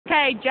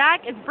Okay,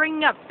 Jack is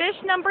bringing up fish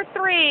number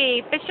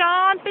 3. Fish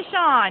on, fish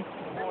on.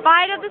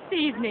 Fight of the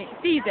seasoning.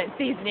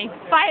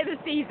 Fight of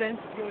the season.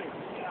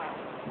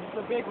 It's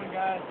a big one,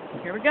 guys.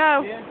 Here we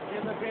go.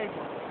 It's a big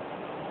one.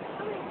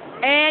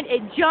 And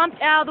it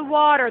jumped out of the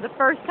water the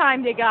first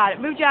time they got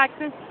it. Move,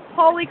 Jackson.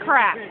 Holy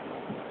crap.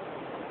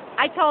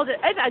 I told it.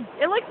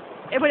 It looks,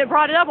 when it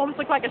brought it up, almost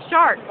looked like a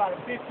shark. It's about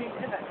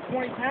a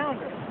 20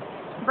 pounder.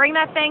 Bring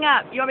that thing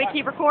up. You want me to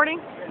keep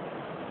recording?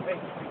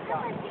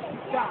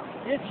 Stop.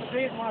 This is the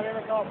biggest one I've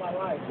ever caught in my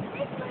life.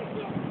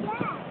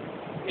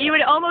 You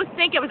would almost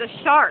think it was a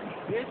shark.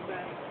 This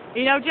thing.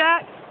 You know,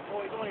 Jack?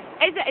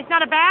 It's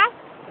not a bass?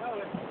 No,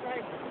 it's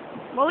crazy.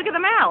 Well, look at the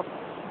mouth.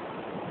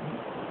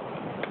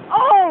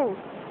 Oh!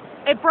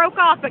 It broke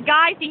off, but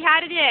guys, he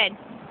had it in.